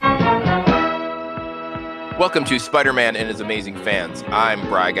Welcome to Spider-Man and His Amazing Fans. I'm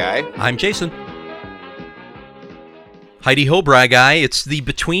Bry Guy. I'm Jason. Heidi ho, Bry Guy. It's the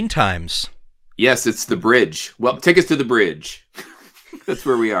between times. Yes, it's the bridge. Well, take us to the bridge. That's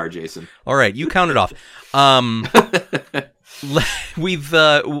where we are, Jason. All right, you count it off.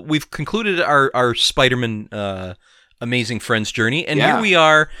 We've concluded our Spider-Man Amazing Friends journey, and here we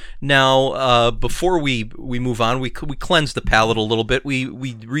are now. Before we move on, we cleanse the palate a little bit. We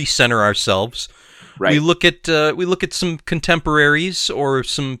recenter ourselves. Right. We look at some contemporaries or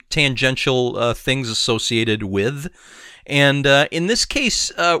some tangential things associated with, and in this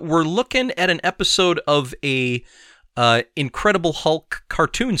case, we're looking at an episode of a Incredible Hulk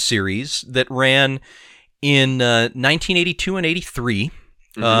cartoon series that ran in 1982 and 83,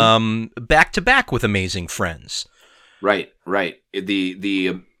 back to back with Amazing Friends. Right.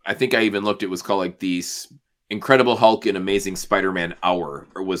 The I think I even looked. It was called like the Incredible Hulk and Amazing Spider-Man Hour,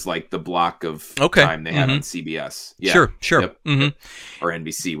 or was like the block of time they had on CBS. Yeah. Sure. Yep. Or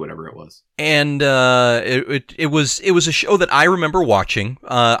NBC, whatever it was. And it was a show that I remember watching.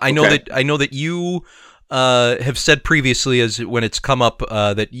 I know that you have said previously, as when it's come up,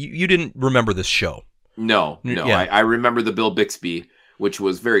 that you didn't remember this show. No. Yeah. I remember the Bill Bixby, which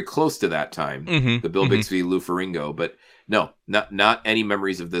was very close to that time. The Bill Bixby, Lou Ferrigno, but no, not any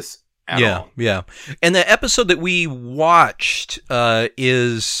memories of this at all. Yeah. And the episode that we watched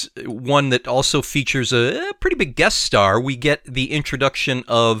is one that also features a pretty big guest star. We get the introduction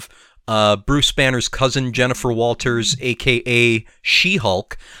of Bruce Banner's cousin, Jennifer Walters, a.k.a.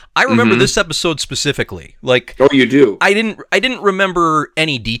 She-Hulk. I remember this episode specifically. Like, oh, you do? I didn't remember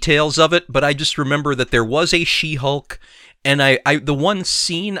any details of it, but I just remember that there was a She-Hulk. And I the one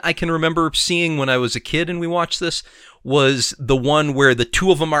scene I can remember seeing when I was a kid and we watched this was the one where the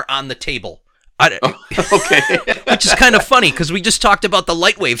two of them are on the table. Okay. Which is kind of funny because we just talked about the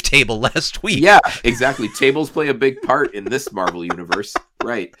Lightwave table last week. Yeah, exactly. Tables play a big part in this Marvel universe.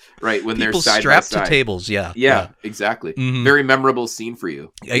 Right. When people they're side strapped by side to tables. Yeah, exactly. Very memorable scene for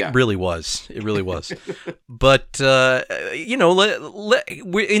you. It really was. But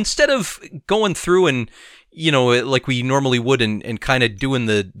instead of going through and like we normally would and kind of doing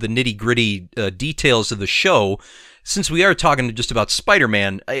the nitty gritty details of the show, since we are talking just about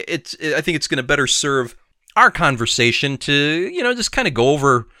Spider-Man, I think it's going to better serve our conversation to just kind of go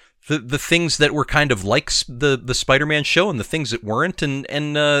over the things that were kind of like the Spider-Man show and the things that weren't,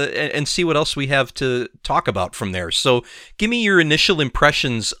 and see what else we have to talk about from there. So, give me your initial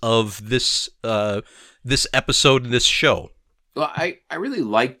impressions of this episode, this show. Well, I really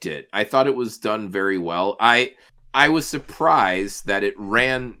liked it. I thought it was done very well. I was surprised that it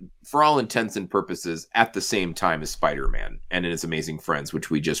ran, for all intents and purposes, at the same time as Spider-Man and His Amazing Friends, which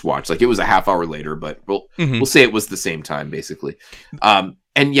we just watched. Like, it was a half hour later, but we'll say it was the same time, basically.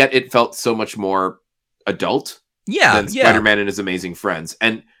 And yet it felt so much more adult than Spider-Man and His Amazing Friends.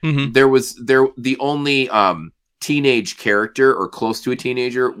 And the only teenage character, or close to a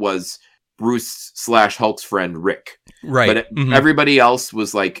teenager, was Bruce/Hulk's friend Rick. Right. But everybody else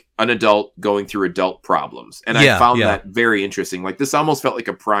was like an adult going through adult problems. And I found that very interesting. Like, this almost felt like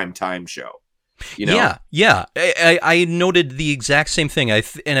a prime time show. Yeah. I noted the exact same thing.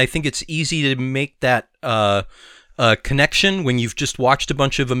 And I think it's easy to make that connection when you've just watched a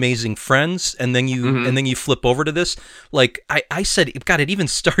bunch of Amazing Friends and then you flip over to this. Like I said, God, it even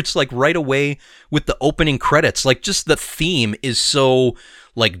starts like right away with the opening credits. Like, just the theme is so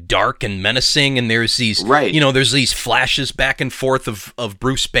like dark and menacing, and there's these there's these flashes back and forth of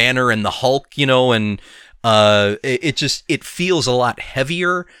Bruce Banner and the Hulk, and it feels a lot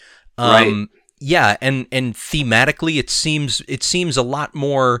heavier. Yeah, and thematically it seems a lot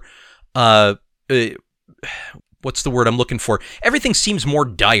more what's the word I'm looking for? Everything seems more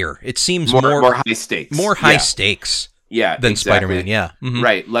dire. It seems more high stakes. More high stakes. Yeah, than exactly. Spider-Man. Yeah,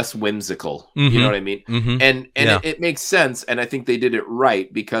 right. Less whimsical. You know what I mean? And it makes sense. And I think they did it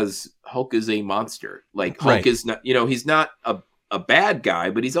right because Hulk is a monster. Like, Hulk is not. He's not a bad guy,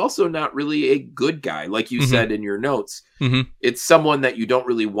 but he's also not really a good guy. Like you said in your notes, it's someone that you don't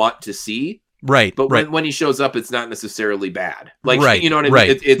really want to see. Right. But when he shows up, it's not necessarily bad. Like, you know what I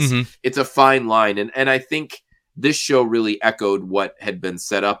mean? It's a fine line, and I think this show really echoed what had been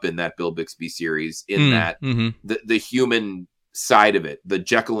set up in that Bill Bixby series, in that the human side of it, the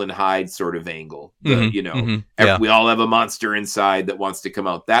Jekyll and Hyde sort of angle. We all have a monster inside that wants to come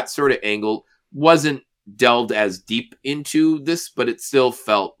out. That sort of angle wasn't delved as deep into this, but it still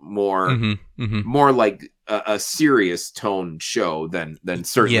felt more like a serious toned show than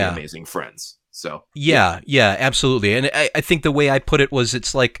certainly Amazing Friends. So yeah, absolutely. And I think the way I put it was,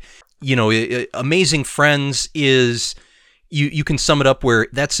 it's like, Amazing Friends is, you can sum it up where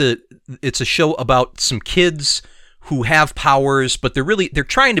it's a show about some kids who have powers, but they're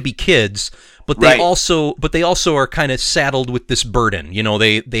trying to be kids, but they also are kind of saddled with this burden. You know,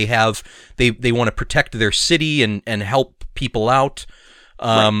 they want to protect their city and help people out.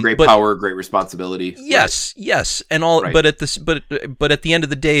 Great power, great responsibility. Yes, yes, and all. Right. But at the end of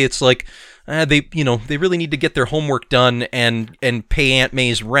the day, it's like they really need to get their homework done and pay Aunt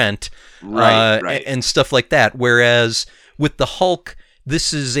May's rent, and stuff like that. Whereas with the Hulk,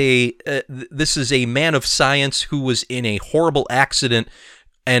 this is a man of science who was in a horrible accident,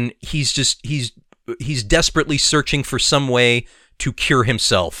 and he's desperately searching for some way to cure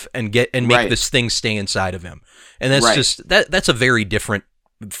himself and make this thing stay inside of him. And that's just that's a very different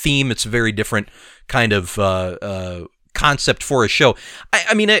theme. It's a very different kind of concept for a show.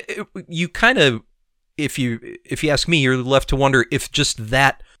 I mean, you kind of, if you ask me, you're left to wonder if just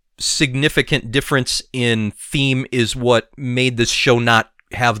that significant difference in theme is what made this show not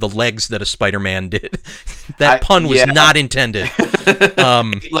have the legs that a Spider-Man did. That pun was not intended.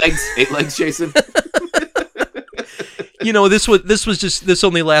 8 legs, Jason. You know, this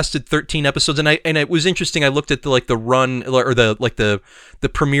only lasted 13 episodes, and it was interesting. I looked at the run or the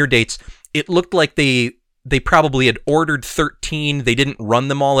premiere dates. It looked like they probably had ordered 13. They didn't run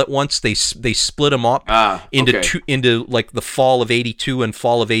them all at once. They split them up into like the fall of 82 and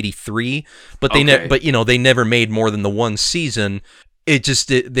fall of 83. But they they never made more than the one season. It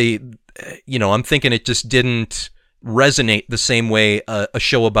just I'm thinking it just didn't resonate the same way a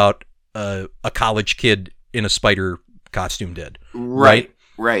show about a college kid in a spider costume did. Right.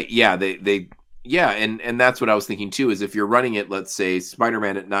 Yeah, and that's what I was thinking too, is if you're running it, let's say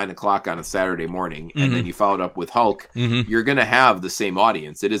Spider-Man at 9:00 on a Saturday morning, and then you followed up with Hulk, you're going to have the same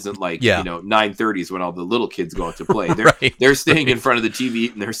audience. It isn't like 9:30 is when all the little kids go out to play. They're staying in front of the TV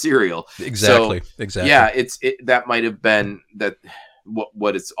eating their cereal. Exactly. Yeah, that might have been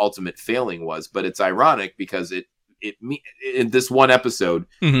what its ultimate failing was, but it's ironic because in this one episode,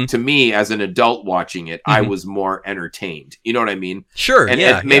 to me as an adult watching it, I was more entertained. You know what I mean? Sure.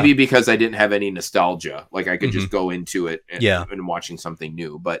 And maybe because I didn't have any nostalgia, like I could just go into it and watching something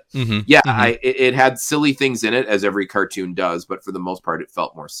new. But it had silly things in it, as every cartoon does, but for the most part, it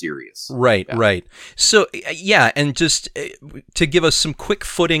felt more serious. Right. So and just to give us some quick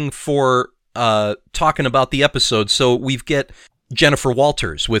footing for talking about the episode, so we've got Jennifer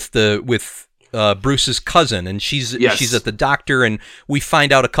Walters with Bruce's cousin, and she's at the doctor, and we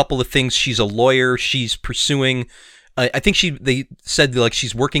find out a couple of things. She's a lawyer. She's pursuing. I think they said like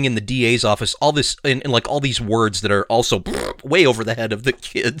she's working in the DA's office. All this and like all these words that are also way over the head of the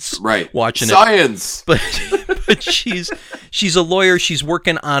kids watching science. But she's a lawyer. She's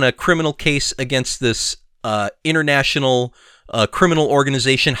working on a criminal case against this international criminal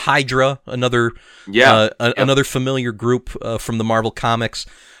organization, Hydra, another familiar group from the Marvel comics.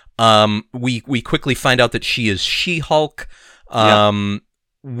 We quickly find out that she is She-Hulk.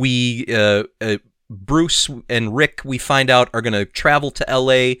 Bruce and Rick, we find out, are going to travel to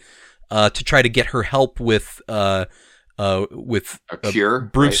LA to try to get her help with a cure,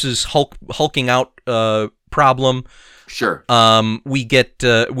 Bruce's hulking out problem. Sure. We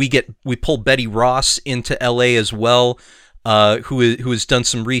pull Betty Ross into LA as well, who has done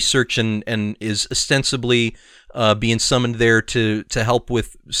some research and is ostensibly being summoned there to help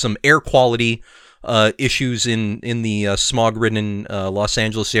with some air quality issues in the smog-ridden Los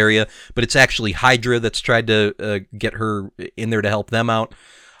Angeles area, but it's actually Hydra that's tried to get her in there to help them out.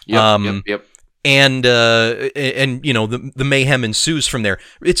 Yep. And the mayhem ensues from there.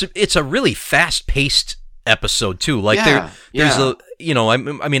 It's a really fast-paced episode too. Like there's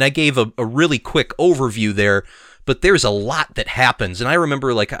I gave a really quick overview there, but there's a lot that happens. And I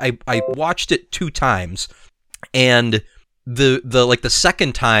remember like I watched it 2 times. And the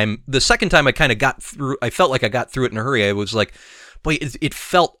second time I kind of got through, I felt like I got through it in a hurry. I was like, boy, it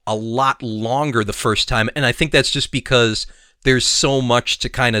felt a lot longer the first time. And I think that's just because there's so much to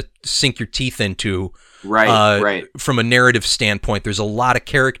kind of sink your teeth into. Right. From a narrative standpoint, there's a lot of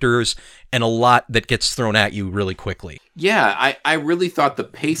characters and a lot that gets thrown at you really quickly. Yeah, I really thought the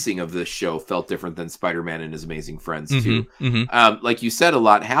pacing of this show felt different than Spider-Man and His Amazing Friends too. Like you said, a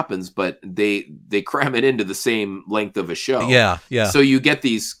lot happens, but they cram it into the same length of a show. Yeah. So you get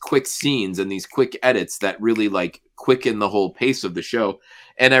these quick scenes and these quick edits that really like quicken the whole pace of the show.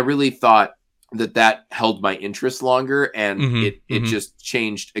 And I really thought that held my interest longer, and it just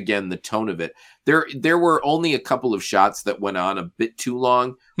changed again the tone of it. There were only a couple of shots that went on a bit too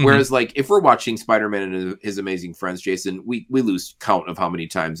long. Whereas like if we're watching Spider-Man and His Amazing Friends, Jason, we lose count of how many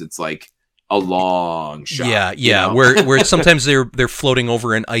times it's like a long shot. Yeah, yeah. Where sometimes they're floating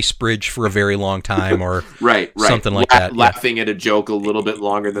over an ice bridge for a very long time, or right, something like that. Laughing at a joke a little bit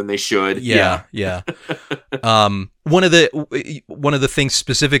longer than they should. Yeah. One of the things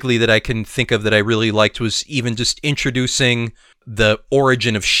specifically that I can think of that I really liked was even just introducing the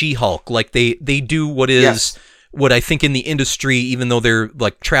origin of She-Hulk. Like they do what is what I think in the industry, even though they're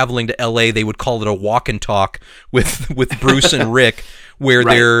like traveling to LA, they would call it a walk and talk with Bruce and Rick, where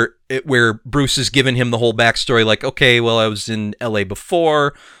where Bruce has given him the whole backstory, like, okay, well, I was in LA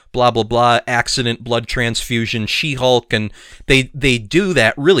before, blah blah blah, accident, blood transfusion, She-Hulk, and they do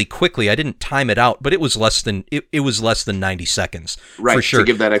that really quickly. I didn't time it out, but it was less than 90 seconds, right, for sure, to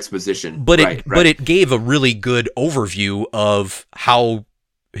give that exposition. But it gave a really good overview of how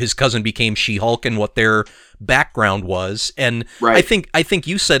his cousin became She-Hulk and what their background was. And I think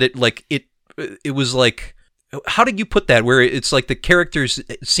you said it like it was like, how did you put that? Where it's like the characters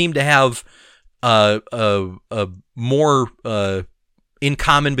seem to have more in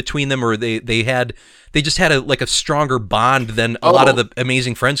common between them, or they just had a stronger bond than a lot of the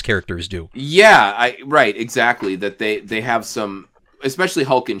Amazing Friends characters do. Yeah, exactly. That they have some, especially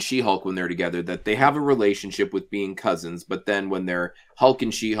Hulk and She-Hulk when they're together, that they have a relationship with being cousins, but then when they're Hulk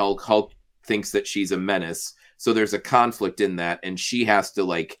and She-Hulk, Hulk thinks that she's a menace. So there's a conflict in that, and she has to,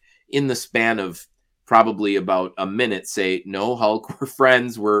 like, in the span of probably about a minute, say, no, Hulk, we're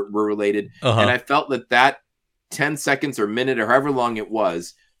friends, we're related. And I felt that 10 seconds or minute or however long it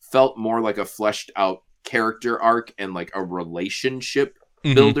was felt more like a fleshed out character arc and like a relationship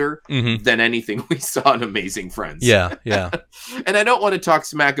builder than anything we saw in Amazing Friends. Yeah. And I don't want to talk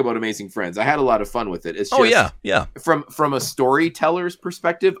smack about Amazing Friends. I had a lot of fun with it. It's just, from a storyteller's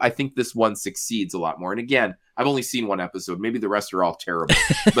perspective, I think this one succeeds a lot more. And again, I've only seen one episode. Maybe the rest are all terrible.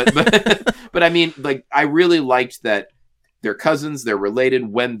 But I mean, like, I really liked that they're cousins, they're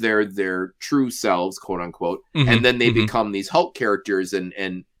related when they're their true selves, quote unquote, and then they become these Hulk characters.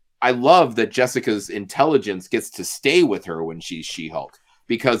 And I love that Jessica's intelligence gets to stay with her when she's She-Hulk.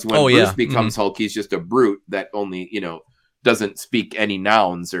 Because when Bruce becomes Hulk, he's just a brute that only, doesn't speak any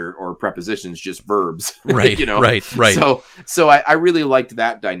nouns or prepositions, just verbs. Right, right. So I really liked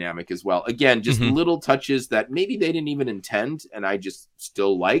that dynamic as well. Again, just little touches that maybe they didn't even intend, and I just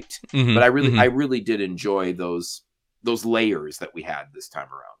still liked. But I really did enjoy those layers that we had this time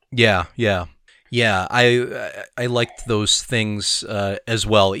around. Yeah. I liked those things as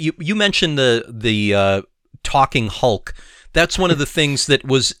well. You mentioned the talking Hulk. That's one of the things that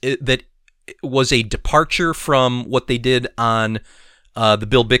was a departure from what they did on the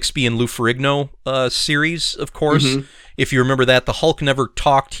Bill Bixby and Lou Ferrigno series, of course. If you remember that, the Hulk never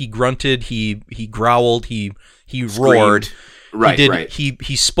talked. He grunted, he growled, he roared. Right.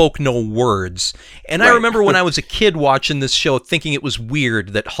 He spoke no words. And I remember when I was a kid watching this show thinking it was weird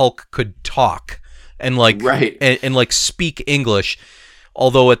that Hulk could talk and and speak English.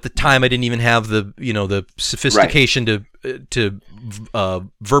 Although at the time I didn't even have the sophistication to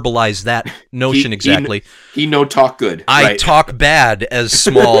verbalize that notion exactly. He no talk good. I talk bad as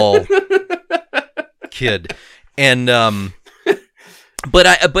small kid, and but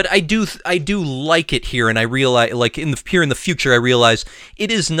I do like it here, and I realize, like, in the future, I realize it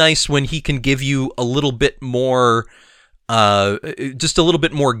is nice when he can give you a little bit more. Just a little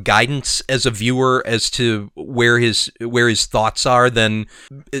bit more guidance as a viewer as to where his thoughts are than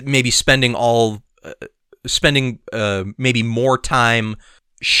maybe spending maybe more time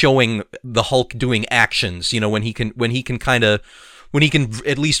showing the Hulk doing actions. When he can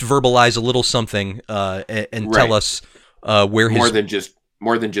at least verbalize a little something and tell us where more than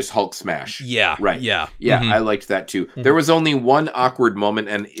just Hulk smash. Yeah. Right. Yeah. I liked that too. There was only one awkward moment,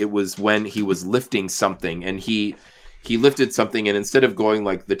 and it was when he was lifting something, and he lifted something, and instead of going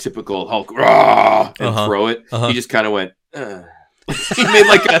like the typical Hulk rah, and throw it, he just kind of went. He made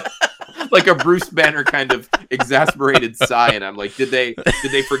like a Bruce Banner kind of exasperated sigh, and I'm like, did they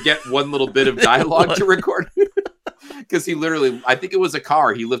forget one little bit of dialogue to record? Because he literally, I think it was a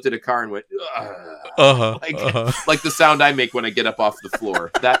car. He lifted a car and went like the sound I make when I get up off the floor.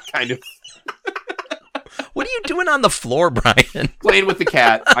 That kind of. What are you doing on the floor, Brian? Playing with the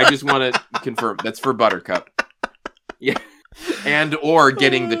cat. I just want to confirm that's for Buttercup. Yeah, and or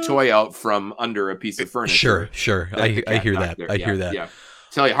getting the toy out from under a piece of furniture. Sure. I hear that. I hear that. Yeah.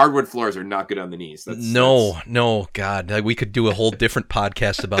 Tell you, hardwood floors are not good on the knees. No, God, we could do a whole different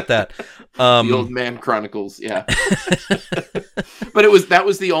podcast about that. The Old Man Chronicles, yeah. But that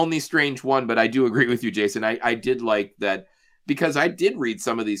was the only strange one. But I do agree with you, Jason. I did like that because I did read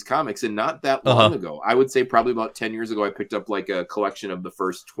some of these comics, and not that long ago. I would say probably about 10 years ago, I picked up like a collection of the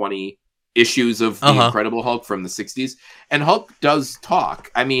first 20 issues of the Incredible Hulk from the 60s, and Hulk does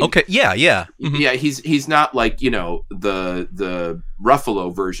talk. I mean, okay, yeah, yeah. He's not like the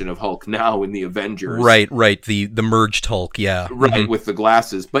Ruffalo version of Hulk now in the Avengers, right. The merged Hulk, yeah, right, with the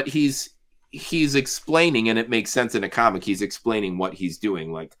glasses, but he's explaining, and it makes sense in a comic. He's explaining what he's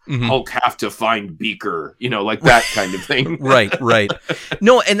doing, like Hulk have to find Beaker, like that kind of thing. right.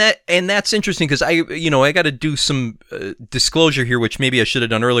 No, and that's interesting because I got to do some disclosure here, which maybe I should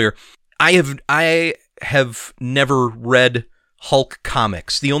have done earlier. I have never read Hulk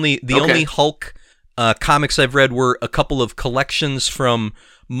comics. The only Hulk comics I've read were a couple of collections from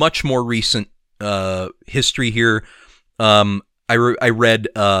much more recent history here. I read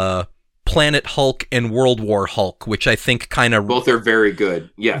Planet Hulk and World War Hulk, which I think kind of both are very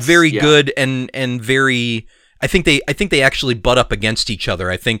good. Yes, very good and very. I think they actually butt up against each other.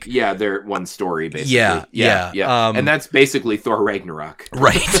 I think they're one story basically. Yeah. And that's basically Thor Ragnarok.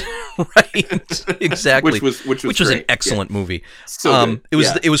 Right. Exactly. which was great. An excellent movie. So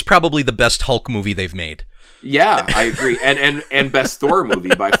it was probably the best Hulk movie they've made. Yeah, I agree. And best Thor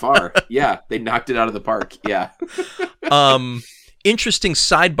movie by far. Yeah, they knocked it out of the park. Yeah. Interesting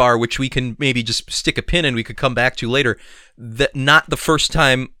sidebar, which we can maybe just stick a pin in, we could come back to later, that not the first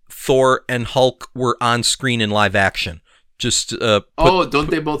time Thor and Hulk were on screen in live action. Just don't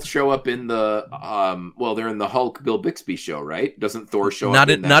they both show up in the they're in the Hulk Bill Bixby show, right? Doesn't Thor show up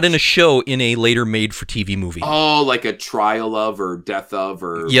in that? Not in a show, in a later made for TV movie. Oh, like a trial of or death of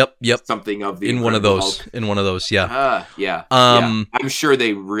or yep something of the in one of those Hulk. In one of those, yeah. Yeah. I'm sure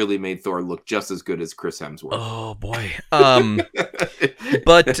they really made Thor look just as good as Chris Hemsworth. Oh boy.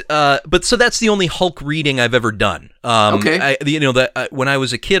 But so that's the only Hulk reading I've ever done. Okay. When I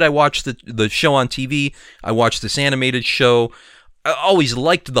was a kid, I watched the show on TV. I watched this animated show. I always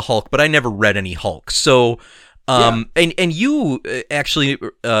liked the Hulk, but I never read any Hulk. So, and you actually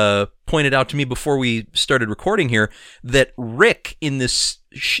pointed out to me before we started recording here that Rick in this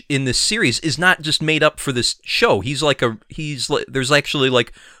series is not just made up for this show. There's actually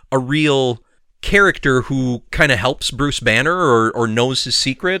like a real character who kind of helps Bruce Banner or knows his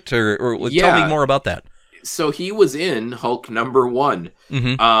secret or tell me more about that. So he was in Hulk #1,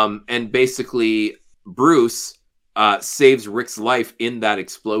 and basically Bruce saves Rick's life in that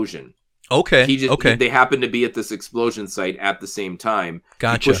explosion. Okay. They happen to be at this explosion site at the same time.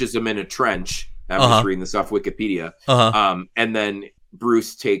 Gotcha. He pushes him in a trench. I'm just reading this off Wikipedia. And then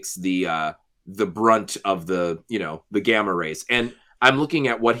Bruce takes the brunt of the gamma rays. And I'm looking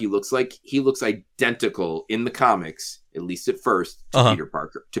at what he looks like. He looks identical in the comics, at least at first, to Peter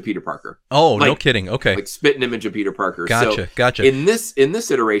Parker. Oh, no kidding. Okay. Like spitting image of Peter Parker. Gotcha. In this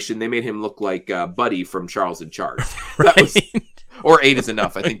iteration, they made him look like Buddy from Charles in Charge. Right. Or 8 is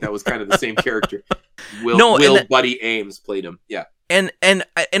Enough. I think that was kind of the same character. Will Buddy Ames played him. Yeah. And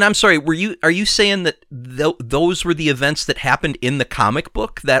I'm sorry, are you saying that those were the events that happened in the comic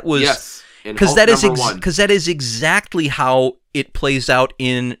book? That was yes. Because that is exactly how it plays out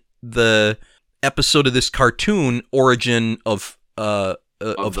in the episode of this cartoon origin of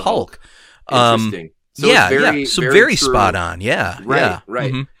Hulk. Interesting. So very spot on. Yeah. Right.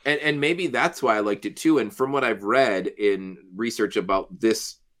 Mm-hmm. And maybe that's why I liked it too. And from what I've read in research about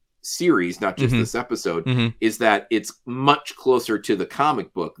this series, not just this episode, is that it's much closer to the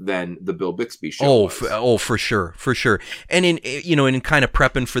comic book than the Bill Bixby show. For sure. And in kind of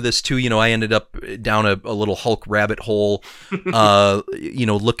prepping for this too, I ended up down a little Hulk rabbit hole,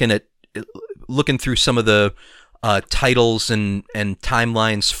 looking through some of the titles and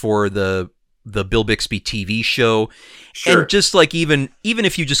timelines for the Bill Bixby TV show. Sure. And just like even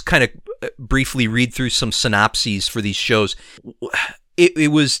if you just kind of briefly read through some synopses for these shows,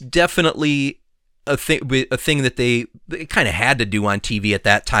 it was definitely a thing that they kind of had to do on TV at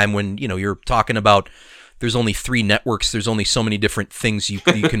that time when, you're talking about there's only 3 networks, there's only so many different things you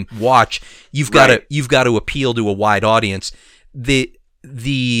can watch. You've got to appeal to a wide audience. The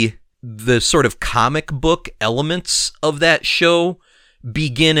sort of comic book elements of that show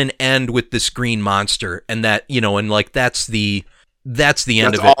begin and end with this green monster, and that that's the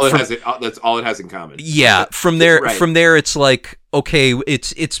end of it. That's all it has in common. Yeah, from there it's like, okay,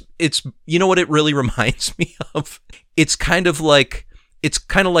 it's what it really reminds me of. It's kind of like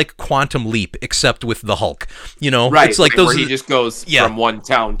Quantum Leap, except with the Hulk. Right? It's like those. Where he just goes from one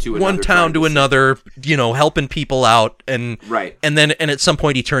town to another. Helping people out, and right, and at some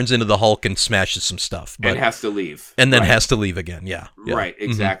point he turns into the Hulk and smashes some stuff, and has to leave, and then has to leave again. Yeah. Right.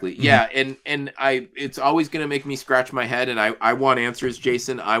 Exactly. Mm-hmm. Yeah, and it's always going to make me scratch my head, and I want answers,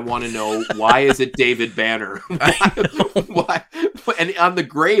 Jason. I want to know, why is it David Banner? Why? And on the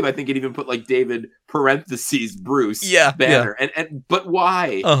grave, I think it even put like David parentheses Bruce Banner, and but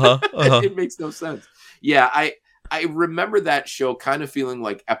Why? It makes no sense. Yeah, I remember that show kind of feeling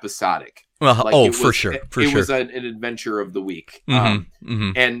like episodic. For sure. It was an adventure of the week.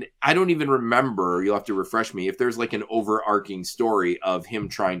 And I don't even remember, you'll have to refresh me, if there's like an overarching story of him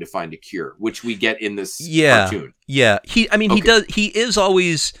trying to find a cure, which we get in this cartoon. Yeah. He is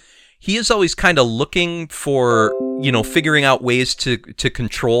always kind of looking for, figuring out ways to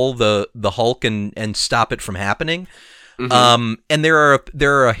control the Hulk and stop it from happening. And there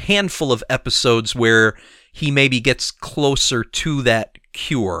are a handful of episodes where he maybe gets closer to that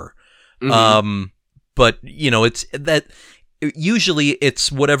cure. But it's that usually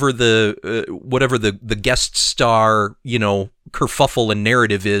it's whatever the guest star, kerfuffle and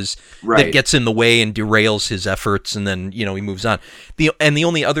narrative is that gets in the way and derails his efforts, and then, he moves on. The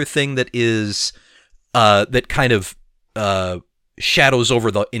only other thing that is, that kind of, shadows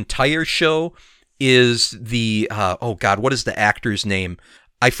over the entire show is the, what is the actor's name?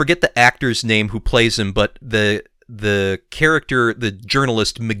 I forget the actor's name who plays him, but the character, the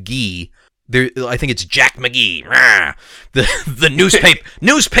journalist McGee, I think it's Jack McGee, the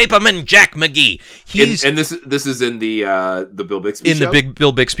newspaperman Jack McGee. And this is in the Bill Bixby show? In the big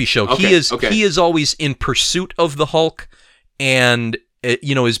Bill Bixby show. Okay, he is always in pursuit of the Hulk, and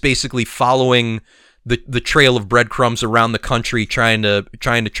is basically following the trail of breadcrumbs around the country, trying to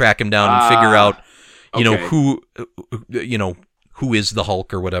track him down and figure out who is the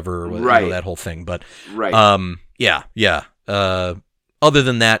Hulk or whatever, that whole thing. But other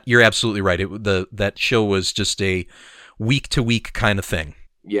than that, you're absolutely right. That show was just a week to week kind of thing.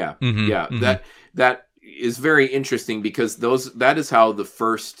 Yeah, that is very interesting, because that is how the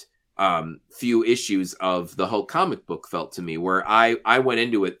first few issues of the Hulk comic book felt to me, where I went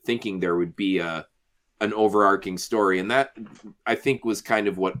into it thinking there would be an overarching story, and that I think was kind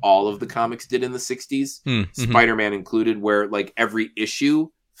of what all of the comics did in the 60s, Spider-Man included, where like every issue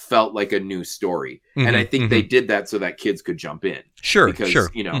felt like a new story. And I think they did that so that kids could jump in. Because,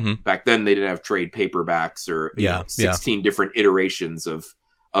 back then they didn't have trade paperbacks or 16 different iterations of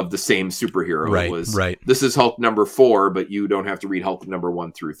the same superhero. This is Hulk number 4, but you don't have to read Hulk number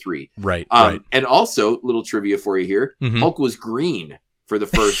 1 through 3. And also, little trivia for you here, Hulk was green for the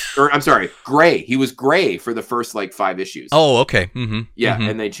first, or I'm sorry, gray. He was gray for the first like 5 issues. Oh, okay.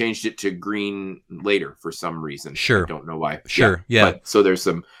 And they changed it to green later for some reason. I don't know why. But, so there's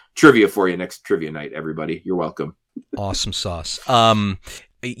some trivia for you next trivia night, everybody. You're welcome. Awesome sauce. Coming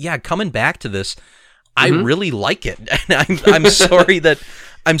back to this, I really like it. I'm sorry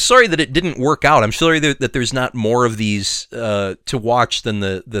that it didn't work out. I'm sorry that there's not more of these to watch than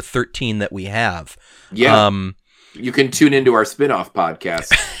the 13 that we have. You can tune into our spin-off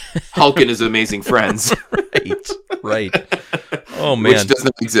podcast, Hulk and His Amazing Friends. Right. Oh man, which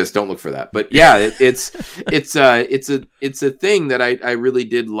doesn't exist. Don't look for that. But yeah, it's a thing that I really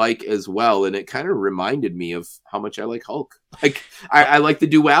did like as well, and it kind of reminded me of how much I like Hulk. Like I like the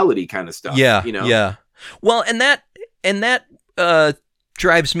duality kind of stuff. Yeah. Well, and that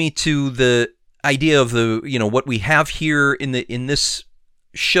drives me to the idea of the what we have here in this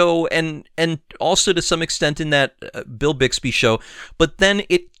show, and also to some extent in that Bill Bixby show, but then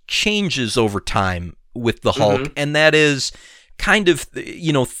it changes over time with the Hulk, and that is kind of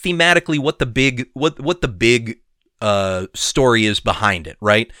thematically what the big story is behind it,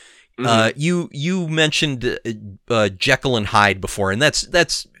 right? You mentioned Jekyll and Hyde before, and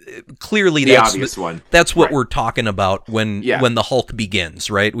that's clearly the obvious one. That's what we're talking about when the Hulk begins,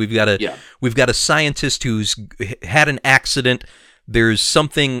 right? We've got a scientist who's had an accident. There's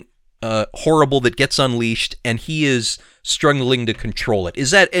something horrible that gets unleashed, and he is struggling to control it.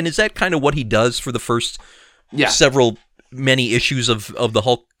 Is that kind of what he does for the first many issues of the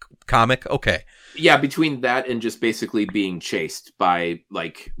Hulk comic? Okay. Yeah, between that and just basically being chased by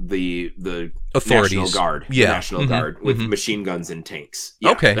like the authorities, National Guard, National Guard with machine guns and tanks.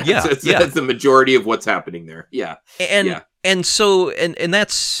 Okay, that's the majority of what's happening there. And so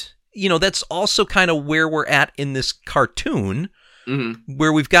that's that's also kind of where we're at in this cartoon.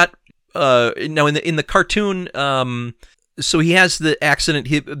 Where we've got now in the cartoon, so he has the accident.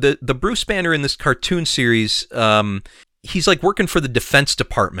 The Bruce Banner in this cartoon series, he's like working for the Defense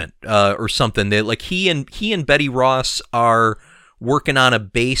Department or something. They like he and Betty Ross are working on a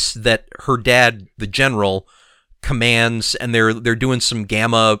base that her dad, the general, commands, and they're doing some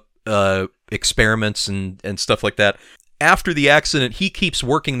gamma experiments and stuff like that. After the accident, he keeps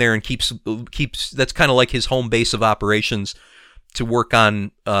working there and keeps that's kind of like his home base of operations to work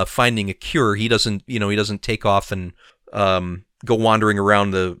on finding a cure. He doesn't take off and go wandering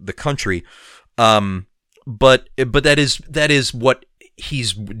around the country. But that is what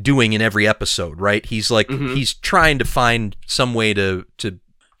he's doing in every episode, right? He's like he's trying to find some way to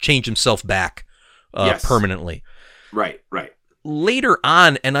change himself back permanently. Right. Later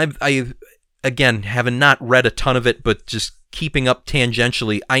on, and I again haven't not read a ton of it, but just keeping up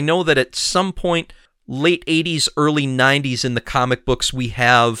tangentially, I know that at some point, late 80s, early 90s in the comic books, we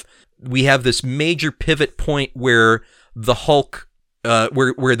have this major pivot point where the Hulk,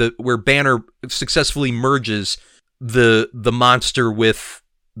 where Banner successfully merges the monster with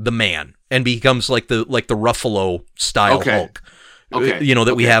the man and becomes like the Ruffalo style Hulk,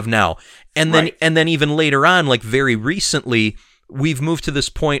 that we have now. And then even later on, like very recently, we've moved to this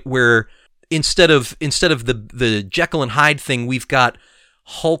point where instead of the Jekyll and Hyde thing, we've got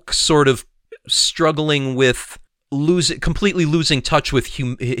Hulk sort of struggling with completely losing touch with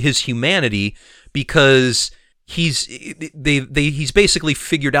his humanity, because he's basically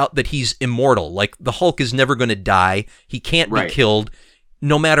figured out that he's immortal. Like, the Hulk is never going to die. He can't be killed,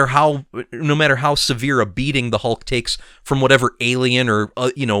 no matter how severe a beating the Hulk takes from whatever alien or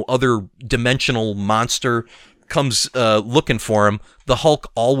other dimensional monster comes looking for him. The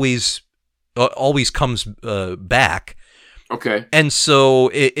Hulk always comes back. Okay. And so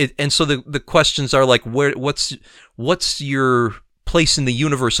the questions are like, what's your place in the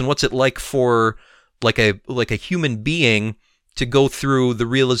universe, and what's it like for like a human being to go through the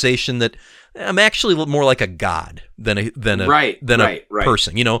realization that I'm actually more like a god than a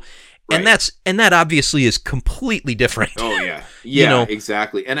person, And that obviously is completely different. Oh yeah. Yeah,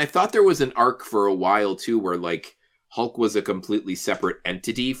 exactly. And I thought there was an arc for a while too where like Hulk was a completely separate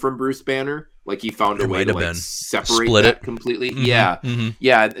entity from Bruce Banner. Like, he found a way to like separate it completely. Mm-hmm. Yeah. Mm-hmm.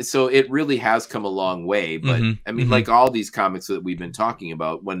 Yeah. So it really has come a long way. But I mean, like all these comics that we've been talking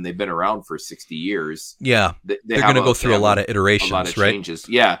about, when they've been around for 60 years. Yeah. They're going to go through a lot of iterations, a lot of changes.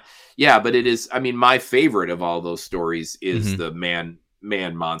 Yeah. Yeah. But it is, I mean, my favorite of all those stories is the man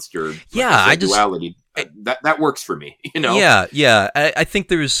monster. Duality. That works for me, Yeah. Yeah. I think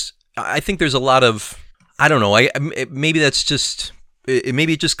there's a lot of, I don't know. Maybe that's just.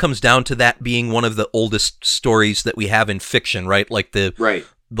 Maybe it just comes down to that being one of the oldest stories that we have in fiction, right? Like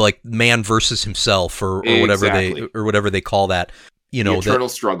like man versus himself, or whatever they call that. The eternal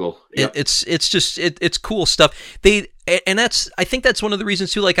struggle. Yep. It's cool stuff. I think that's one of the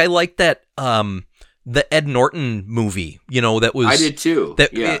reasons too. Like, I like that the Ed Norton movie. That was, I did too.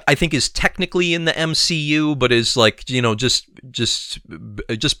 That I think is technically in the MCU, but is like just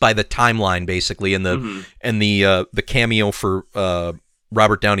by the timeline basically, and the cameo for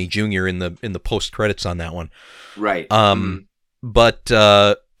Robert Downey Jr. in the post credits on that one. Right. But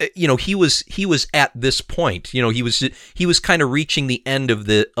he was at this point. He was kind of reaching the end of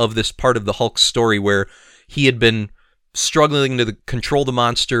this part of the Hulk story where he had been struggling to control the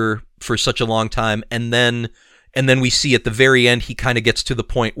monster for such a long time, and then we see at the very end he kind of gets to the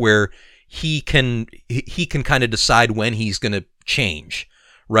point where he can kind of decide when he's going to change,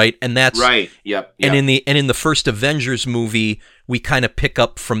 right? And that's right. Yep. And in the first Avengers movie, we kind of pick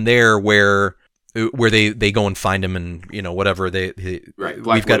up from there where they go and find him, and whatever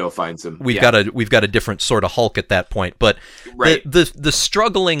Black Widow finds him. We've got a different sort of Hulk at that point, but the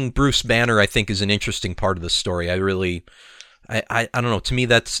struggling Bruce Banner, I think, is an interesting part of the story. I don't know. To me,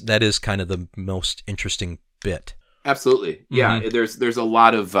 that is kind of the most interesting bit. Absolutely. Yeah. There's a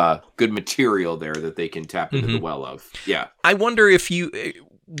lot of good material there that they can tap into the well of. Yeah. I wonder if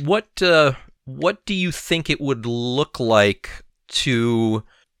what do you think it would look like to,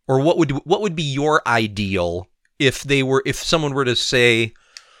 or what would be your ideal if someone were to say,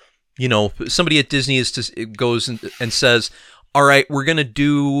 somebody at Disney goes and says, all right, we're going to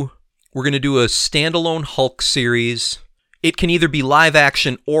do a standalone Hulk series. It can either be live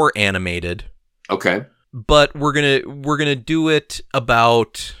action or animated. Okay. But we're gonna do it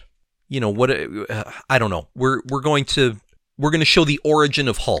about, what I don't know. We're going to show the origin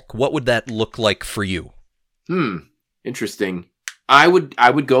of Hulk. What would that look like for you? Interesting. I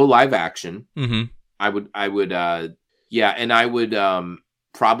would go live action. Mm-hmm. I would and I would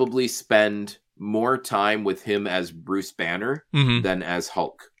probably spend more time with him as Bruce Banner than as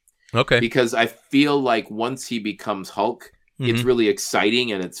Hulk. Okay. Because I feel like once he becomes Hulk, it's really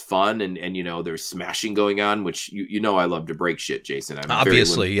exciting and it's fun, and there's smashing going on, which I love to break shit, Jason. I'm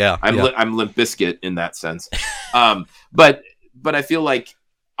obviously, I'm Limp Bizkit in that sense. But I feel like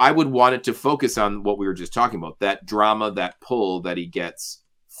I would want it to focus on what we were just talking about, that drama, that pull that he gets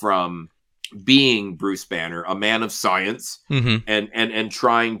from being Bruce Banner, a man of science, and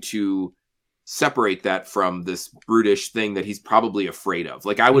trying to separate that from this brutish thing that he's probably afraid of.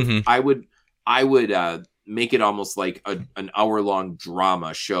 Like, I would make it almost like an hour-long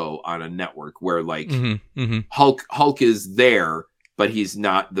drama show on a network where like Hulk is there, but he's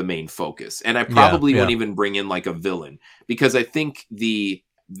not the main focus. And I probably won't even bring in like a villain, because I think the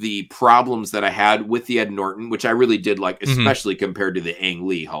problems that I had with the Ed Norton, which I really did like, especially compared to the Ang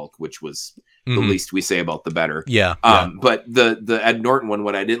Lee Hulk, which was the least we say about the better. But the Ed Norton one,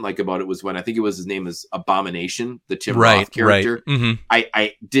 what I didn't like about it was when I think it was his name is Abomination, the Tim Roth character.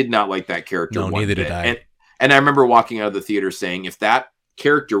 I did not like that character. No, neither did I. And I remember walking out of the theater saying, if that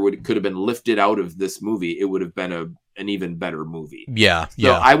character could have been lifted out of this movie, it would have been an even better movie.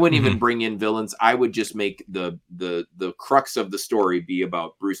 So I wouldn't even bring in villains. I would just make the crux of the story be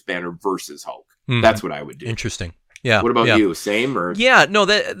about Bruce Banner versus Hulk. That's what I would do. Interesting. Yeah. What about you? Same or? Yeah, no,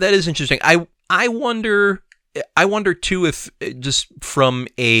 that is interesting. I wonder too, if just from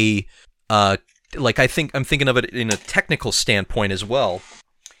a like, I'm thinking of it in a technical standpoint as well.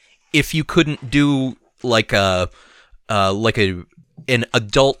 If you couldn't do like an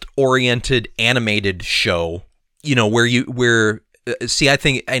adult oriented animated show, I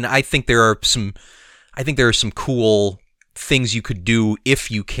think there are some cool things you could do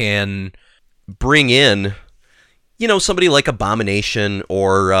if you can bring in, somebody like Abomination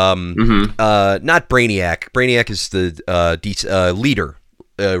or not Brainiac. Brainiac is the leader,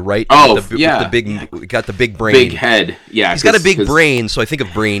 right? Oh, got the big brain, big head. Yeah, he's got a big brain, so I think of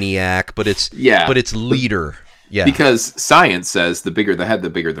Brainiac, but it's leader. Yeah, because science says the bigger the head, the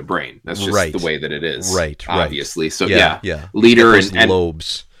bigger the brain. That's just the way that it is. Right. Obviously. So leader and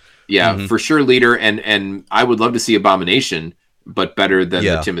lobes. Yeah, for sure, leader, and I would love to see Abomination, but better than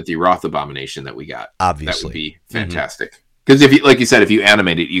the Timothy Roth Abomination that we got. Obviously, that would be fantastic. Because if you, like you said, if you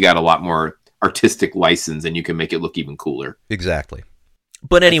animate it, you got a lot more artistic license, and you can make it look even cooler. Exactly.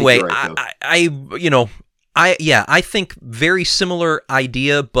 But anyway, I think very similar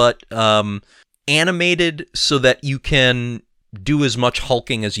idea, but animated so that you can do as much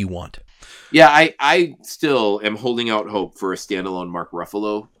hulking as you want. Yeah, I still am holding out hope for a standalone Mark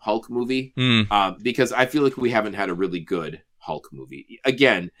Ruffalo Hulk movie, because I feel like we haven't had a really good Hulk movie.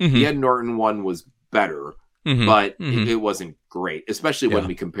 Again, the Ed Norton one was better, but it wasn't great, especially when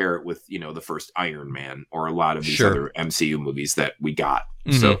we compare it with, the first Iron Man or a lot of these other MCU movies that we got.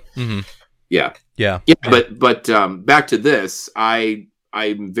 So, But back to this,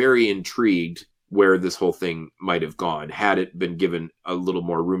 I'm very intrigued where this whole thing might have gone had it been given a little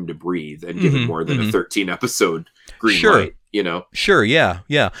more room to breathe and given more than a 13 episode green light, Sure. Yeah.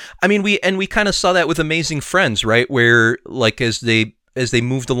 I mean, we kind of saw that with Amazing Friends, right? Where like, as they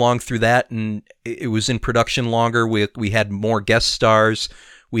moved along through that and it was in production longer, we had more guest stars.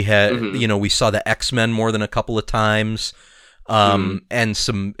 We had, we saw the X-Men more than a couple of times. And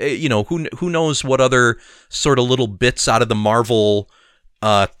some, who knows what other sort of little bits out of the Marvel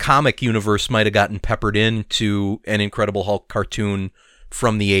comic universe might have gotten peppered into an Incredible Hulk cartoon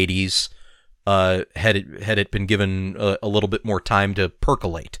from the 80s, had it been given a little bit more time to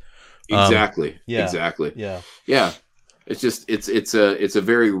percolate. Exactly. Exactly. Yeah. It's just it's a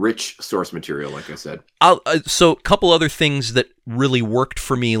very rich source material, like I said. So a couple other things that really worked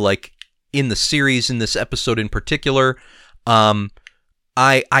for me, like in the series, in this episode in particular, I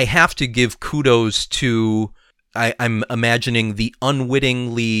have to give kudos to. I'm imagining the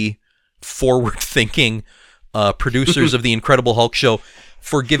unwittingly forward-thinking producers of the Incredible Hulk show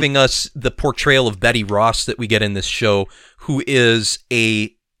for giving us the portrayal of Betty Ross that we get in this show, who is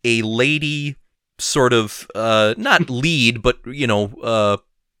a lady sort of not lead, but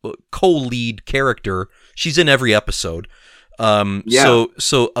co-lead character. She's in every episode.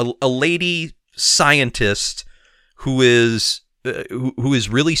 So a lady scientist who is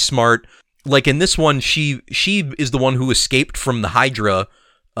really smart. Like in this one, she is the one who escaped from the Hydra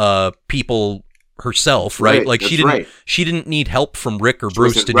people herself, right? Right, like she didn't need help from Rick or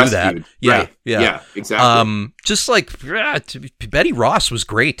Bruce to rescued. Do that. Yeah, yeah, exactly. Just like Betty Ross was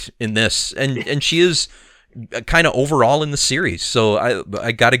great in this, and she is kind of overall in the series. So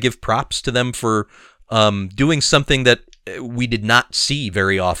I got to give props to them for doing something that we did not see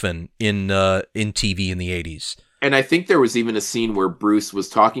very often in TV in the 80s. And I think there was even a scene where Bruce was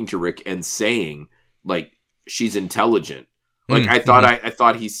talking to Rick and saying, like, she's intelligent. Like, I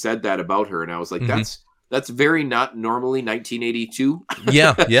thought he said that about her, and I was like, that's very not normally 1982.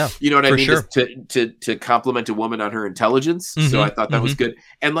 Yeah. You know what I mean? Sure. Just to compliment a woman on her intelligence. So I thought that was good.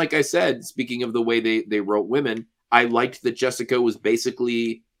 And like I said, speaking of the way they wrote women, I liked that Jessica was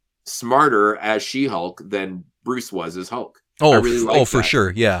basically smarter as She-Hulk than Bruce was as Hulk. Oh, really for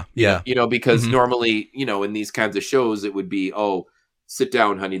sure. Yeah. Because normally, in these kinds of shows, it would be, sit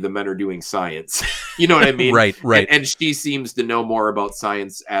down, honey, the men are doing science. You know what I mean? Right. And she seems to know more about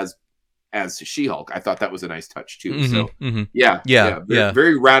science as She-Hulk. I thought that was a nice touch too. So, yeah.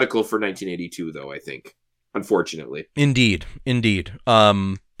 Very radical for 1982, though, I think. unfortunately. Indeed.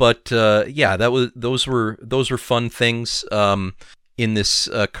 But those were fun things in this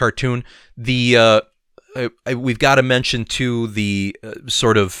cartoon. We've got to mention too the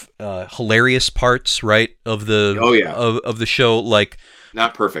sort of hilarious parts, right, of the of the show, like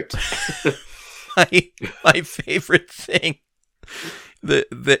not perfect. my favorite thing,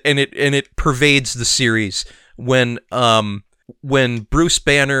 and it pervades the series when Bruce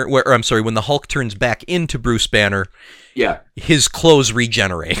Banner, when the Hulk turns back into Bruce Banner, his clothes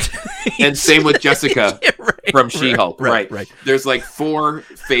regenerate. And same with Jessica from She-Hulk. Right. There's like 4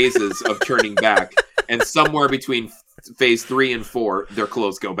 phases of turning back, and somewhere between phase 3 and 4, their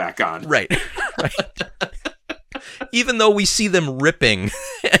clothes go back on. Right. Even though we see them ripping,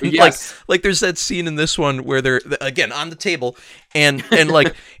 and like there's that scene in this one where they're again on the table, and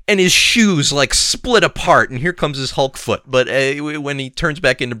his shoes like split apart, and here comes his Hulk foot. But when he turns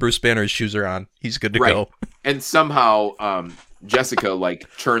back into Bruce Banner, his shoes are on. He's good to go. And somehow Jessica like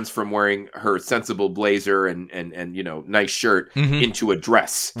turns from wearing her sensible blazer and nice shirt into a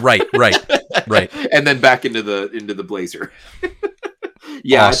dress. Right. And then back into the blazer.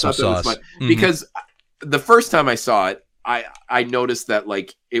 Awesome I thought that was fun because the first time I saw it, I noticed that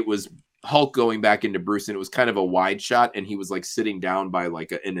like it was Hulk going back into Bruce, and it was kind of a wide shot, and he was like sitting down by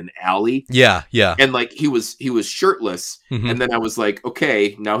like in an alley. Yeah. And like he was shirtless, and then I was like,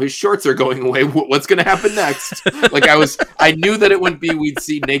 okay, now his shorts are going away. What's going to happen next? Like I knew that it wouldn't be we'd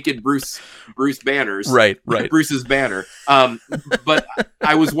see naked Bruce Banners, right, Bruce's banner. But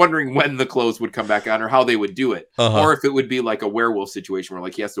I was wondering when the clothes would come back on, or how they would do it, or if it would be like a werewolf situation where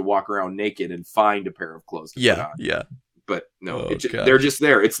like he has to walk around naked and find a pair of clothes to put on. Yeah. But no, they're just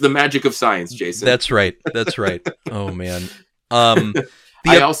there. It's the magic of science, Jason. That's right. Oh man.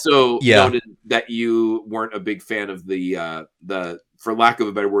 I also noted that you weren't a big fan of the for lack of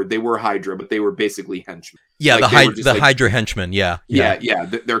a better word, they were Hydra, but they were basically henchmen. Yeah, like the Hydra henchmen. Yeah.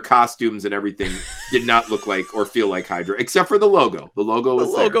 Their costumes and everything did not look like or feel like Hydra, except for the logo. The logo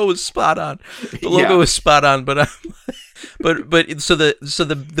was spot on. The logo was spot on, but so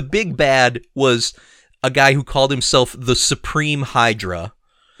the big bad was a guy who called himself the Supreme Hydra.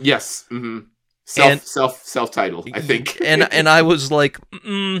 Yes. Mm-hmm. Self-titled, I think. And I was like,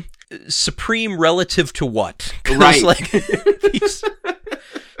 Supreme relative to what? Right. Like, he's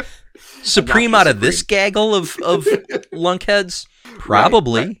Supreme out of this gaggle of lunkheads?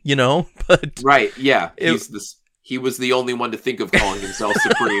 Probably, right. But right, yeah. He was the only one to think of calling himself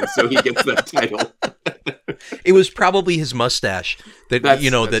Supreme, so he gets that title. It was probably his mustache that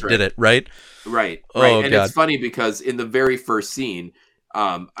did it, right? Right. Oh, and God. It's funny because in the very first scene,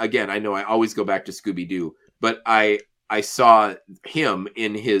 again, I know I always go back to Scooby-Doo, but I saw him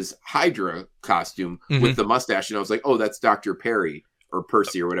in his Hydra costume with the mustache, and I was like, oh, that's Dr. Perry or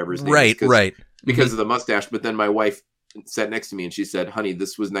Percy or whatever his name is. Right. Because of the mustache. But then my wife sat next to me and she said, honey,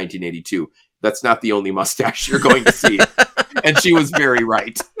 this was 1982. That's not the only mustache you're going to see. And she was very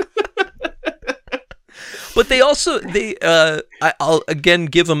right. But they also I'll again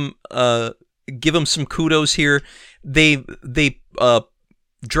give them some kudos here. They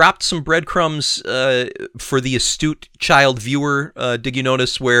dropped some breadcrumbs for the astute child viewer. Did you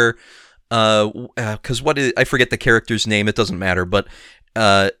notice where? Because I forget the character's name. It doesn't matter. But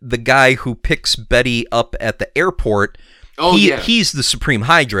the guy who picks Betty up at the airport, he's the Supreme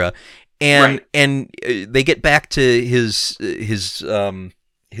Hydra, and they get back to his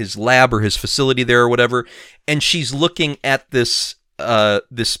lab or his facility there or whatever, and she's looking at this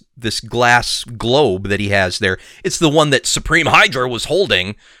glass globe that he has there. It's the one that Supreme Hydra was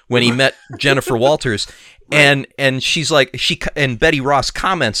holding when he met Jennifer Walters. Right. And she's like, and Betty Ross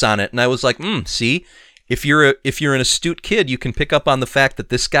comments on it, and I was like, see, if you're an astute kid, you can pick up on the fact that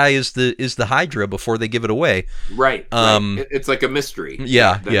this guy is the Hydra before they give it away. Right. It's like a mystery.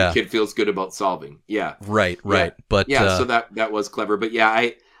 Yeah. That the kid feels good about solving. Yeah. Right. But so that was clever. But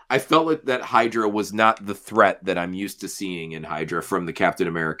yeah, I felt like that Hydra was not the threat that I'm used to seeing in Hydra from the Captain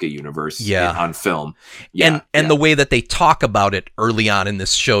America universe on film. Yeah, and the way that they talk about it early on in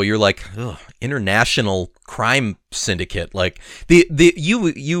this show, you're like, ugh, international crime syndicate. Like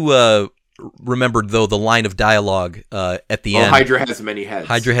you remembered though the line of dialogue at the end. Hydra has many heads.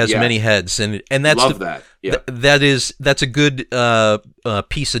 Hydra has many heads, and that's love that. Yeah, that's a good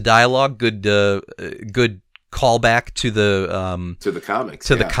piece of dialogue. Good callback to the comics.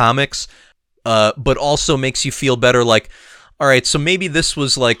 The comics, but also makes you feel better. Like, all right, so maybe this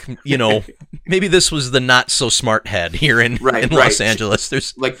was like, maybe this was the not so smart head here in Los Angeles.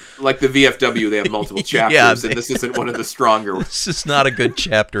 There's like the VFW, they have multiple chapters, and this isn't one of the stronger ones. This is not a good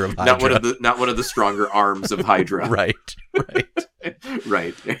chapter of Hydra. Not one of the stronger arms of Hydra. Right.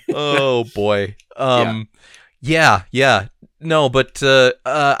 Right. Oh boy. Yeah. No, but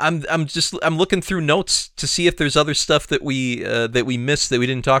I'm looking through notes to see if there's other stuff that we missed that we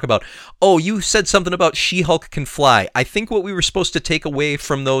didn't talk about. Oh, you said something about She-Hulk can fly. I think what we were supposed to take away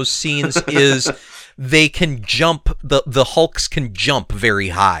from those scenes is they can jump. The Hulks can jump very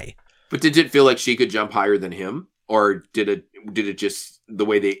high. But did it feel like she could jump higher than him, or did it just the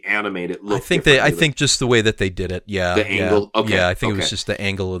way they animate it look? I think just the way that they did it. Yeah. The angle. Okay. Yeah, I think it was just the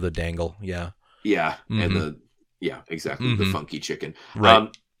angle of the dangle. Yeah. Yeah, and exactly. The funky chicken. Right.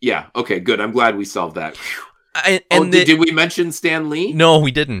 Yeah. Okay. Good. I'm glad we solved that. Did we mention Stan Lee? No,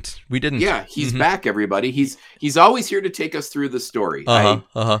 we didn't. Yeah, he's back. Everybody. He's always here to take us through the story.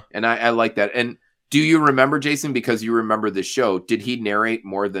 And I like that. And do you remember, Jason? Because you remember the show. Did he narrate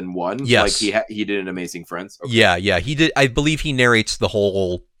more than one? Yes. Like he did an Amazing Friends. Okay. Yeah. He did. I believe he narrates the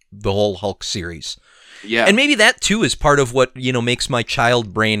whole Hulk series. Yeah. And maybe that too is part of what makes my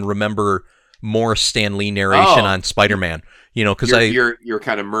child brain remember more Stan Lee narration on Spider-Man, because you're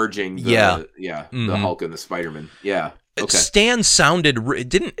kind of merging the Hulk and the Spider-Man. Yeah. Okay. Stan sounded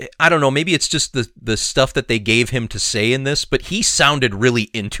I don't know, maybe it's just the stuff that they gave him to say in this, but he sounded really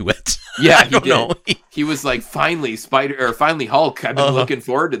into it. Yeah, he did. He was like, finally Hulk. I've been looking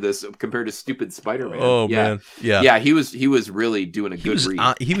forward to this compared to stupid Spider-Man. Oh man. Yeah. Yeah, he was really doing a good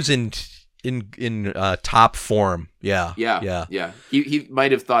read. He was in top form. Yeah. He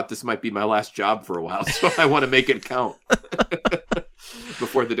might have thought this might be my last job for a while, so I want to make it count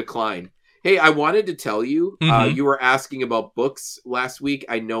before the decline. Hey, I wanted to tell you, you were asking about books last week.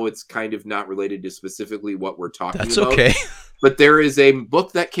 I know it's kind of not related to specifically what we're talking about. That's okay. But there is a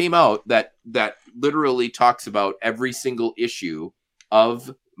book that came out that literally talks about every single issue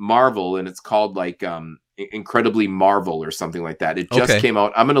of Marvel, and it's called like Incredibly Marvel or something like that. It just came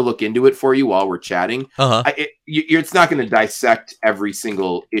out. I'm going to look into it for you while we're chatting. It's not going to dissect every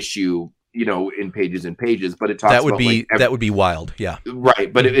single issue, in pages and pages, but it talks that would be wild. Yeah.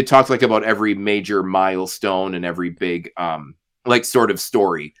 Right. But it talks like about every major milestone and every big, like sort of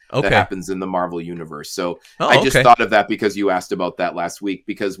story that happens in the Marvel universe. So I just thought of that because you asked about that last week,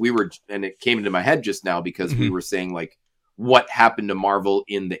 because and it came into my head just now because we were saying like what happened to Marvel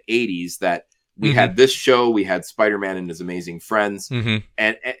in the 80s, that we had this show, we had Spider-Man and His Amazing Friends,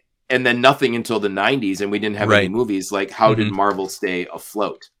 and then nothing until the 90s, and we didn't have any movies. Like, how did Marvel stay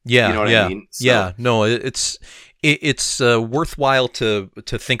afloat? Yeah, you know what I mean? So, yeah, no, it's worthwhile to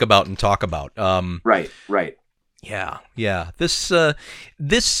think about and talk about. Right. Yeah.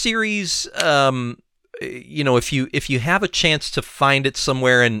 This series, if you have a chance to find it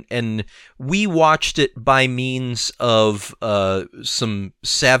somewhere, and we watched it by means of some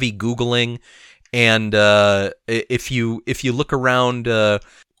savvy Googling, and if you look around,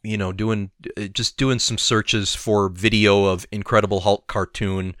 doing some searches for video of Incredible Hulk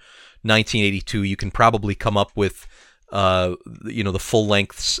cartoon 1982, you can probably come up with the full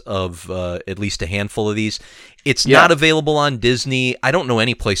lengths of at least a handful of these. It's not available on Disney. I don't know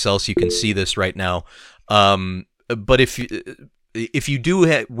any place else you can see this right now. But if you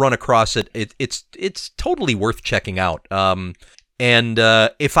do run across it, it's totally worth checking out. And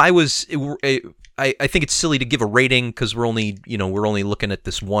if I was, I think it's silly to give a rating because we're only looking at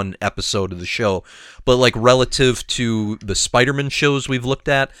this one episode of the show, but like relative to the Spider-Man shows we've looked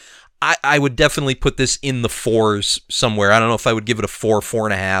at, I would definitely put this in the 4s somewhere. I don't know if I would give it a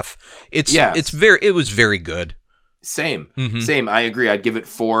 4.5. It was very good. Same. I agree. I'd give it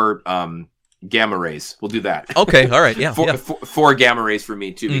 4 gamma rays. We'll do that. Okay. All right. Yeah. 4 gamma rays for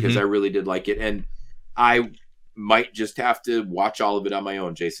me too, because I really did like it, and I might just have to watch all of it on my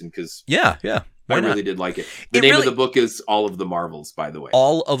own, Jason. Because I really did like it. The name of the book is All of the Marvels, by the way.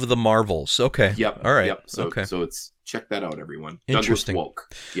 All of the Marvels. Okay. Yep. All right. Yep. So it's, check that out, everyone. Interesting. Douglas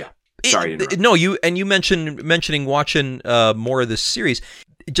Woke. Yeah. Sorry to interrupt. No, you mentioning watching more of this series.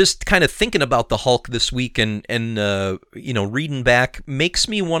 Just kind of thinking about the Hulk this week and reading back makes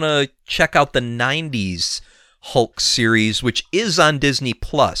me want to check out the 90s Hulk series, which is on Disney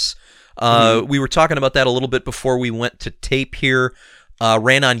Plus. We were talking about that a little bit before we went to tape here.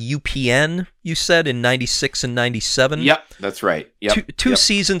 Ran on UPN, you said, in 96 and 97. Yep, that's right. Yep. Two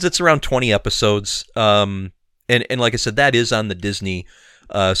seasons. It's around 20 episodes. And like I said, that is on the Disney.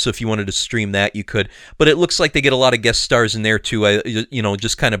 So if you wanted to stream that, you could. But it looks like they get a lot of guest stars in there too.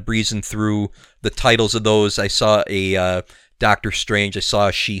 Just kind of breezing through the titles of those. I saw a Doctor Strange. I saw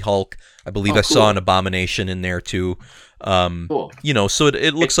a She-Hulk. I believe I saw an Abomination in there too. Cool. So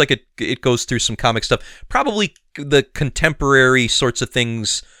it looks like it goes through some comic stuff. Probably the contemporary sorts of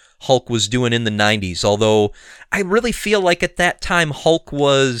things Hulk was doing in the 90s. Although I really feel like at that time Hulk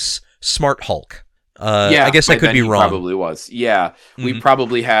was Smart Hulk. I guess I could be wrong. Probably was. Yeah. We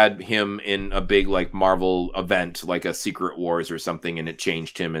probably had him in a big like Marvel event, like a Secret Wars or something, and it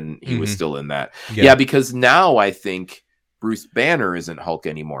changed him and he was still in that. Yeah, because now I think Bruce Banner isn't Hulk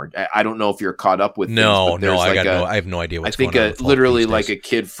anymore. I don't know if you're caught up with things, I have no idea what's going on. I think literally like a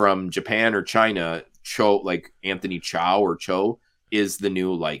kid from Japan or China, like Anthony Cho is the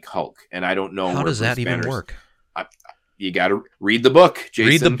new like Hulk. And I don't know how does that even work. You got to read the book, Jason.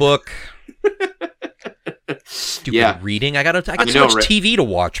 Read the book. Stupid reading. I got so much TV to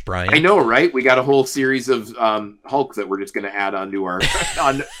watch, Brian. I know, right? We got a whole series of Hulk that we're just going to add onto our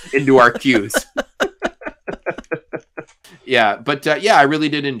into our queues. Yeah, but I really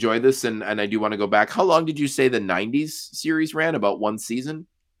did enjoy this, and I do want to go back. How long did you say the 90s series ran? About one season?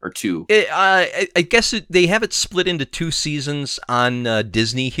 Or two? I guess they have it split into 2 seasons on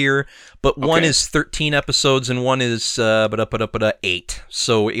Disney here, but one is 13 episodes and one is 8.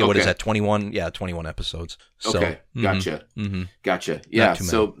 So what is that, 21? Yeah, 21 episodes. So, okay, gotcha. Gotcha. Yeah,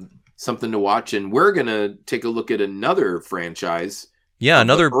 so something to watch. And we're going to take a look at another franchise. Yeah,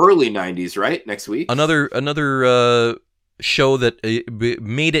 another early 90s, right? Next week? Another show that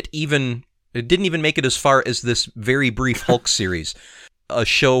made it even... It didn't even make it as far as this very brief Hulk series. A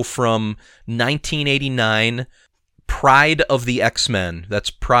show from 1989, Pride of the X-Men. That's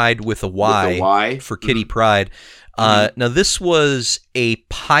Pride with a Y, for Kitty Pryde. Now, this was a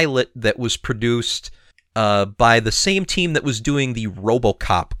pilot that was produced by the same team that was doing the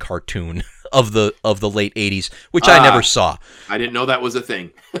RoboCop cartoon of the late 80s, which I never saw. I didn't know that was a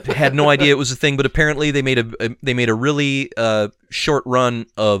thing. Had no idea it was a thing, but apparently they made a really short run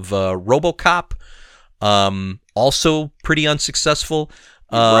of RoboCop. Also pretty unsuccessful,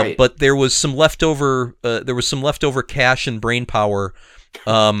 right. But there was some leftover cash and brain power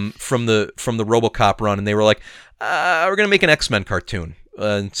from the RoboCop run, and they were like, "We're gonna make an X-Men cartoon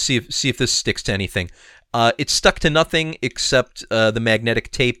and see if this sticks to anything." It stuck to nothing except the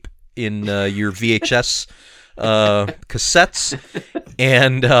magnetic tape in your VHS cassettes,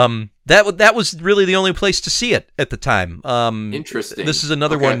 and that was really the only place to see it at the time. Interesting. This is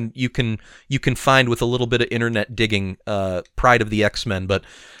another one you can find with a little bit of internet digging. Pride of the X-Men, but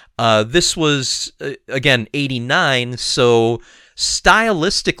this was again 89, so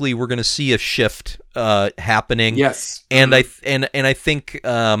stylistically we're going to see a shift happening. Yes, and I think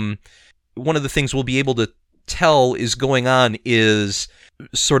one of the things we'll be able to tell is going on is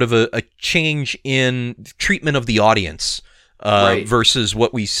sort of a change in treatment of the audience versus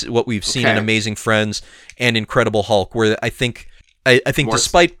what we've seen in Amazing Friends and Incredible Hulk, where I think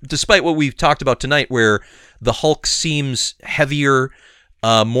despite what we've talked about tonight, where the Hulk seems heavier,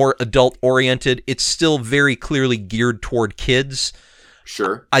 more adult oriented, it's still very clearly geared toward kids.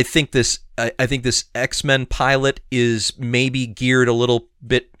 Sure. I think this X-Men pilot is maybe geared a little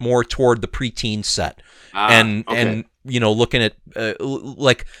bit more toward the preteen set, and looking at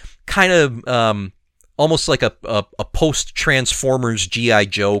like kind of almost like a post Transformers G.I.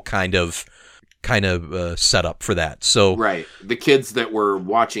 Joe kind of setup for that. So right, the kids that were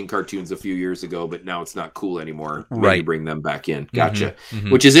watching cartoons a few years ago, but now it's not cool anymore. Right, bring them back in. Gotcha.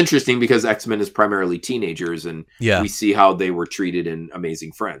 Which is interesting because X-Men is primarily teenagers, and we see how they were treated in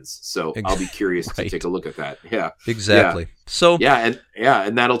Amazing Friends. So I'll be curious to take a look at that. Yeah, exactly. Yeah. So and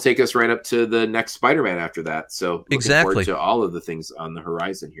that'll take us right up to the next Spider-Man after that. So looking forward to all of the things on the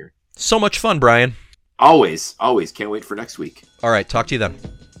horizon here. So much fun, Brian. Always can't wait for next week. All right, talk to you then.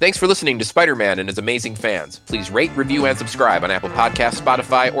 Thanks for listening to Spider-Man and his amazing fans. Please rate, review, and subscribe on Apple Podcasts,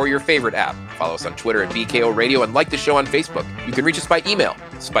 Spotify, or your favorite app. Follow us on Twitter at BKO Radio and like the show on Facebook. You can reach us by email,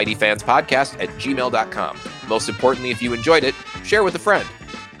 SpideyFansPodcast@gmail.com. Most importantly, if you enjoyed it, share with a friend.